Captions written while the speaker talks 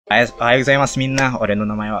Ohayou gozaimasu minna, ore no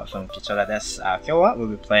namae wa from Kichirou desu. Kyou wa we'll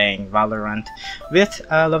be playing Valorant with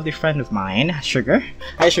a lovely friend of mine, Sugar.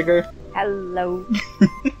 Hi Sugar. Hello.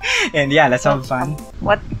 And yeah, let's have fun.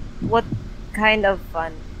 What kind of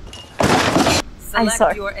fun?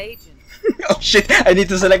 Select your agent. Oh shit, I need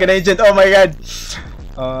to select an agent. Oh my god.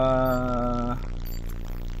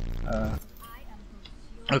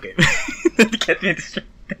 Okay. Get me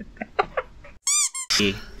distracted.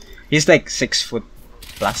 He's like 6 foot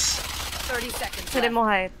plus. 30 seconds. Sabi mo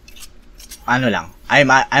height. Ano lang.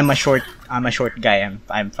 I'm a short guy. I'm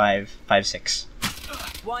 5'6".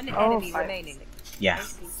 One Oh, enemy remaining. Yeah.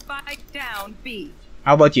 Spike down B.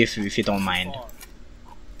 How about you if you don't mind?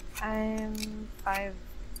 I'm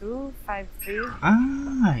 5'2", 5'3".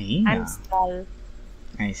 Ah, yeah. I'm small.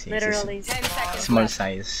 I see. Literally 10 small. seconds. Small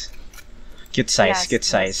size. Cute size, Yeah, cute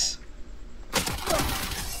small size.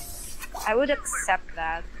 I would accept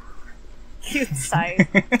that. Cute size.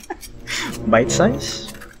 Bite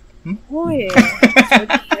size? Boy.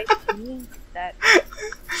 Would you like to mean that?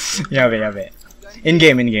 Yabe. In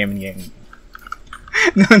game.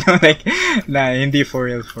 No, like, nah, hindi for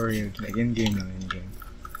real. Like, in game.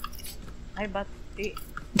 Ay, bati.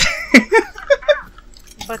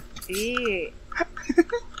 Bati.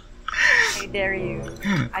 I dare you.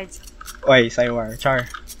 Oy, Saywar. Char.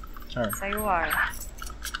 Saywar,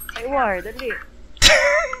 dali.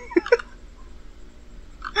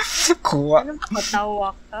 Kuha. Anong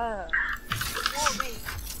matawa ka?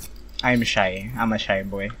 I'm shy. I'm a shy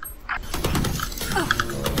boy.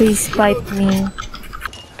 Please fight me.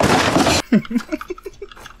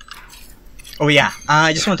 Oh yeah,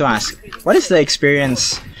 I just want to ask, what is the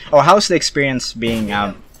experience, or how's the experience being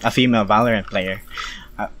a female Valorant player?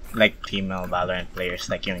 Like female Valorant players,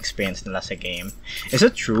 like yung experience nila sa game. Is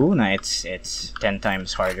it true na it's 10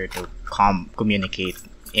 times harder to communicate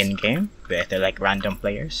in game with like random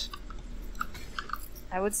players?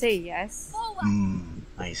 I would say yes.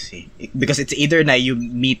 I see. Because it's either na you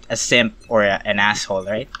meet a simp or an asshole,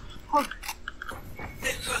 right?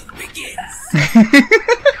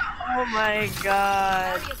 Oh my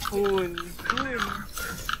god. Fuun.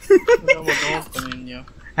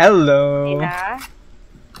 Hello. Ina?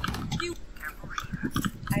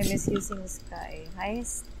 I miss using Sky.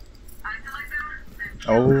 Nice.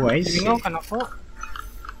 Oh, I see. Bingaw ka na po.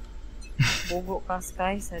 Bogo ka,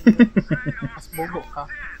 Sky. Mas bogo ka.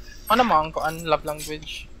 Ano mo ang love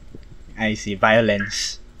language? I see.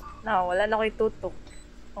 Violence. No, wala na ko'y tutok.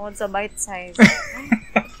 Tungkol sa Bitesize.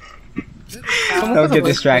 Don't get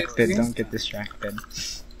distracted.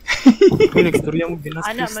 Uy, nagstorya mo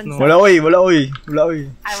binaspis, no? Wala oy.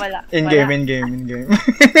 Ay, wala. In game. Okay, in game.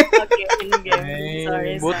 Ay,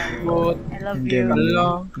 Sorry. bot. I love In you. game.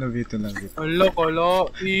 Hello. Love you too. Hello,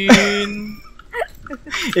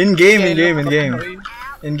 In game. In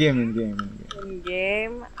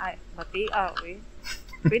game. Ay, bati uy.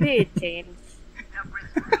 Pwede change.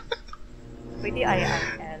 Pwede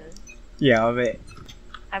IRL. Yeah, be.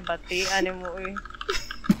 Ay, bati mo uy.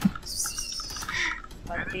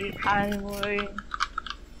 Bati mo uy.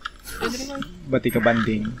 Bati ka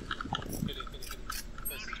banding.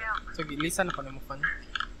 So, lisa na pa na mo fan.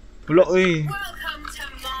 Wala oy.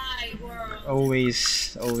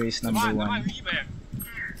 Always number 1.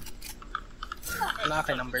 Wala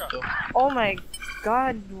kay number 2. Oh my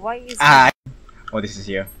god, why is Oh, this is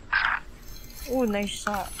you. Oh, nice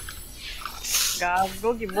shot.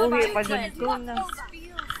 Gago, gibuhi pa dyan to na.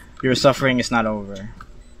 Your suffering is not over.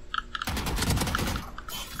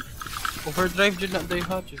 Overdrive dyan na day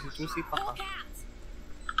ha. Susi pa ka.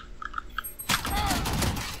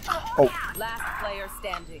 Oh, Last player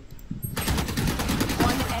standing.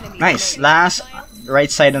 One enemy nice. remaining. Last,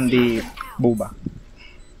 right side on the buba.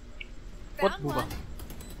 What buba?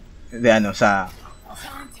 The ano, sa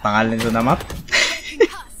pangalan nito na map.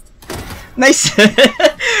 Nice!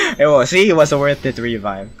 Ewo, see, it was a worth it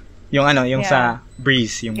revive. Yung ano, yung Yeah. sa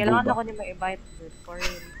breeze, yung Kailangan buba. ako ni ma-invite dude, for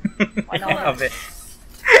real. Ano Grabe.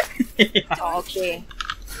 Oh, okay.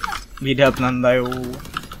 Need help lang tayo.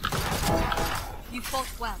 You fought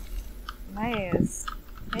well. Nice.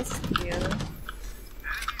 Nice skill.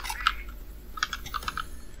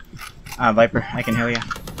 Viper, I can heal ya.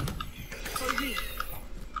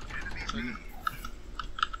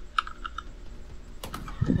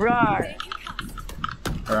 Roar!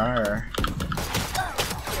 Rawr.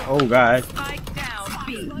 Oh god. Spike down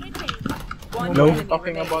B. One No. enemy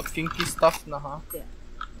Talking remaining. about kinky stuff na ha.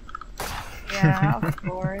 Yeah, of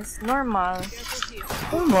course. Normal.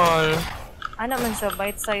 Normal. Ano man siya,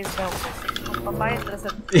 bite-size daw. Magpabite na sa...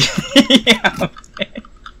 Yeah.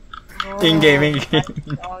 In game.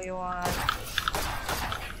 That's all you want.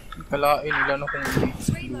 Kalain nila na kung Leeds.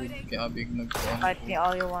 Exclude. Kaya big nagkuhan. Fight me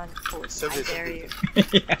all you want, Post. I dare you.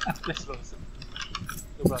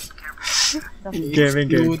 Gaming.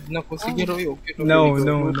 Exclude na ko. Sige, Roy. Okay, Roy. No, Ikaw,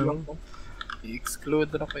 no, Roy, no. lang ko.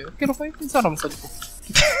 I-exclude na kayo. Okay, Roy. Pinsa ramsad ko.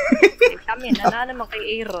 Kami, nanalo naman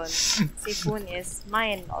kay Aaron. Si Fuun is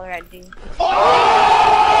mine already.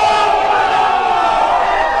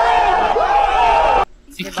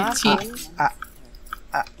 Si Diba, Kichi. Fuun?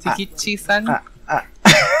 Si Kichi-san.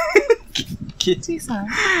 Kichi-san.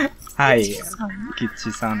 Hi,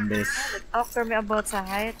 Kichi-san desu. Talk to me about sa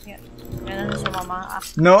height. Ganun siya mama.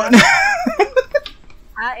 No,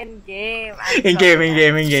 In game. in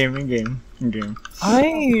game.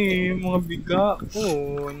 Ay, mga biga po.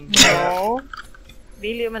 No.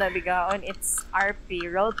 Dili mo na bigaon. It's RP.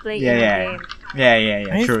 Roleplay in Yeah. game.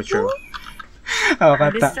 Yeah. Ay, True. Oh,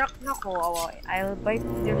 kata. Distract na ko. I'll bite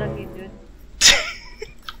you lagi, dude.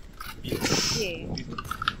 Okay.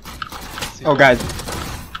 Oh God.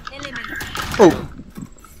 Oh.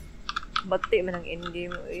 Bati man ang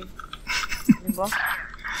in-game eh. Diba?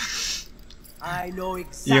 I know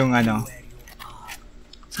exactly Yung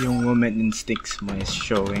yung movement instincts mo is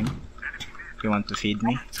showing. You want to feed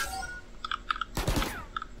me?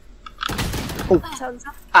 Sounds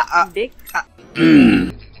up. Dick.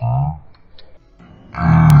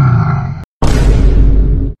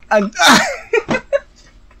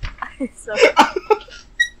 So,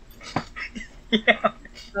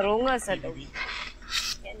 Laro nga sa daw.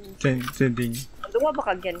 Sending. Duwa ba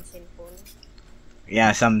ka Genshin po?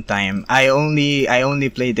 Yeah, sometime. I only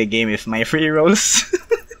play the game if my free rolls.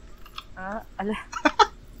 Ala.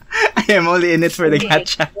 I am only in it for the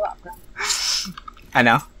gacha.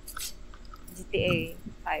 Ano? GTA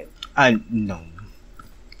 5. No.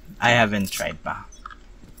 I haven't tried pa.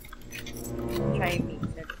 Try me.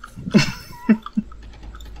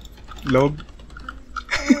 Log?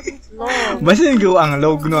 No. Basta yung ang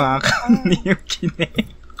log no account niyo kine.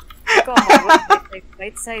 Ikaw, magod. Like,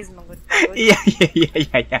 Bitesize, magod. Yeah.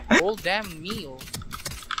 Whole damn meal.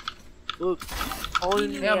 Look. Whole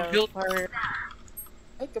Yeah, meal built- for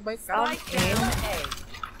Ay, kabay round ka. game.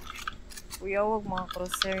 Kuya, huwag mga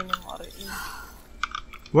crosshair ni Mari.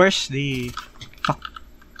 Where's the Cock?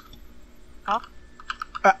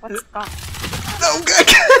 What's cock? Oh God!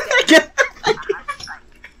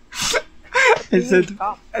 I said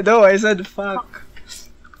Cock. no. I said fuck.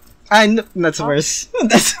 No, that's worse.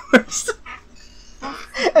 That's worse.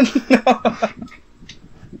 No.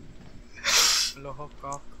 Aloha,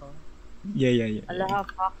 kaka. Yeah. Alaha,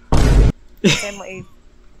 cock. Say mo eh.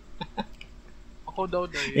 Ako daw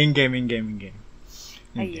daw. In game.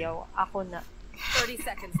 Ayaw, ako na. 30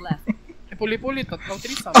 seconds left. Puli-puli, tatlaw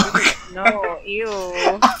 3 No, ew.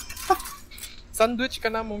 Sandwich ka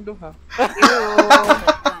na mong duha. Ew.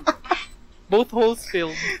 Both holes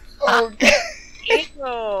filled.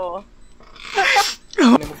 Ew.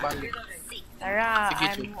 Ano mo balik? Tara, Sige,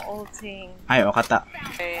 I'm ulting. Ay, kata.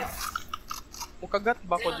 Mukagat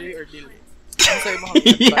ba ko, Jay, or dili? Ano sa'yo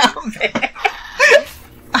makagat ba?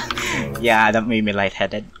 Yeah, that made me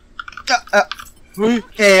lightheaded. Uy!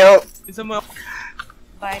 Ew. Isa mo.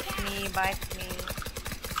 Bite me.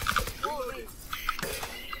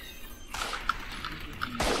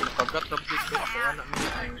 Mukagat na big ko. Ako anak mo.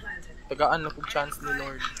 Tagaan na kong chance ni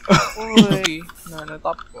Lord. Uy. Okay,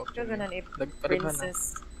 natap ko. Ito ganun eh, Nagkarighan na.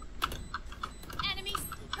 princess.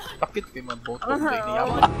 Bakit kayo maboto? Aha. Niya.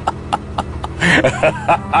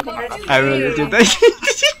 I will do that.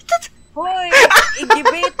 Hoy!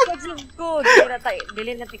 I-debate ka dyan ko.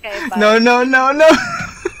 Dili na tayo ba? No.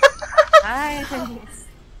 Ay,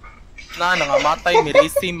 Na, nangamatay.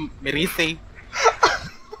 Mirise.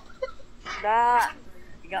 da.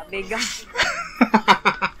 Biga.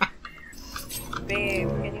 Babe,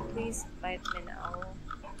 can you please bite me now?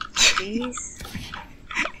 Please?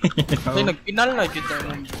 Kasi nagpinal na dyan tayo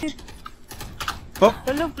mong.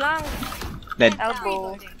 Tulog lang. Dead.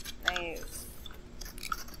 Elbow. Nice.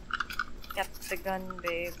 Get the gun,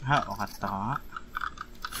 babe. Ha, kata.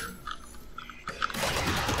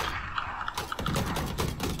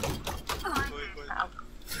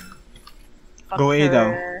 Go A daw.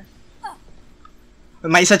 Fucker.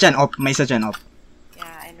 May isa dyan, op.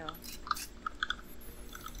 Yeah, I know.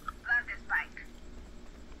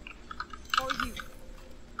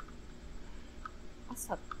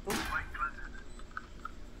 Asa to?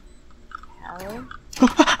 Hell?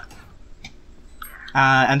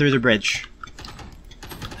 Under the bridge.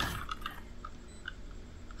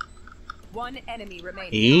 One enemy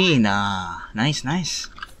remaining. Eh, nah. Nice.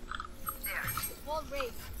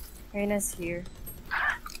 Reina's here.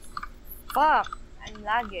 Fuck! I'm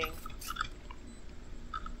lagging.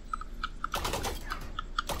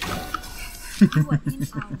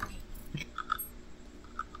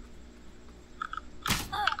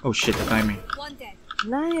 Oh shit, the timing.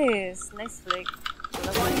 Nice. Nice flick.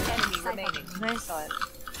 One enemy remaining. Nice one.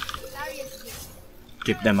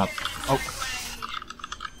 Keep them up. Oh,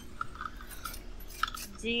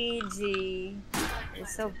 GG. You're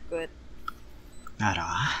so good.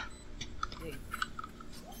 nara.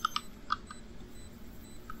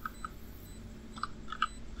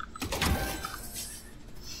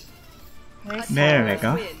 Nice There we one.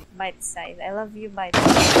 go. Bitesize. I love you,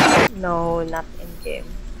 Bitesize. No, not in game.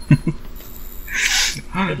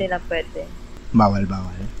 Hindi na pwede. Bawal,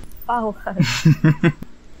 bawal. Bawal.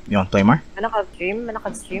 You want to play more? Manaka-stream?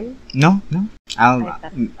 Manaka-stream? No, no.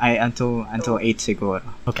 Ay, Until 8 siguro.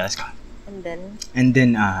 Okay, let's go. And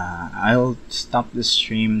then, I'll stop the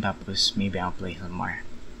stream. Tapos maybe I'll play some more.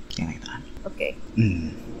 Something like that. okay.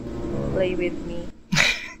 Mm. Play with me.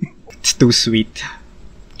 It's too sweet.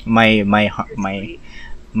 My heart,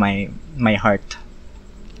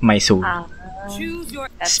 my soul. Choose your.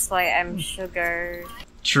 That's why I'm sugar.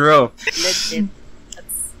 True. Legit.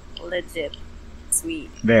 That's legit. Sweet.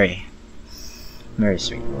 Very, very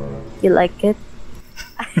sweet. You like it?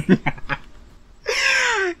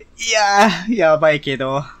 Yeah, bye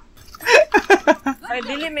kiddo. Ay,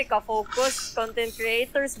 dili may ka-focus. Content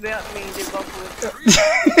creators ba may di ba po?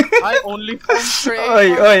 I only phone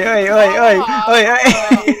trade. Oy.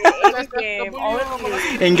 In-game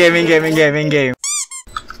only. In game.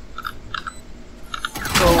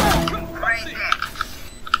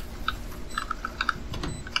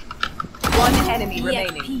 One enemy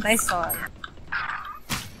remaining. Nice one.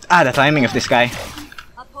 Ah, the timing of this guy.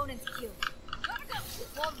 Opponent's killed.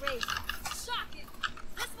 Wall raised. Shocking.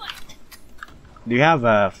 This one. Do you have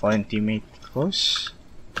a fallen teammate close?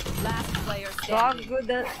 Last player standing.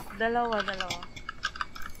 Gago, dalawa.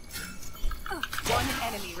 One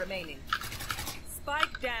enemy remaining.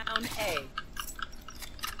 Spike down A.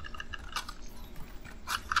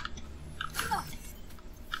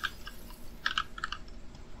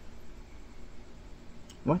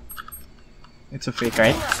 What? It's a fake,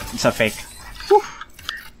 right? It's a fake. Whew.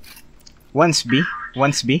 Once B.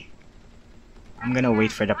 I'm gonna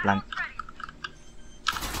wait for the plant.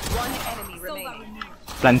 One enemy remaining.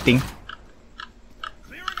 Planting.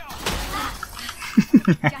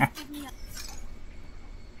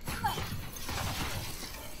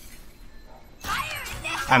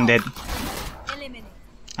 I'm dead.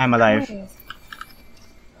 I'm alive.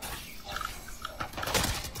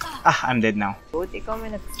 Ah, I'm dead now. Good, ikaw may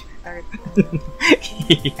nag-start.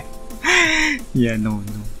 Yeah, no.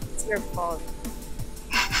 It's your fault.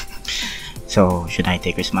 So, should I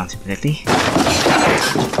take responsibility?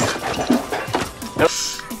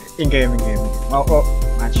 In game. Oh,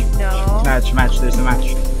 match. No. Match, there's a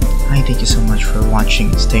match. Hi, thank you so much for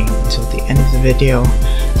watching and staying until the end of the video.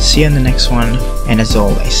 See you in the next one, and as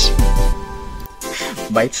always,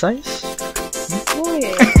 bite size?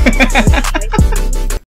 Uy.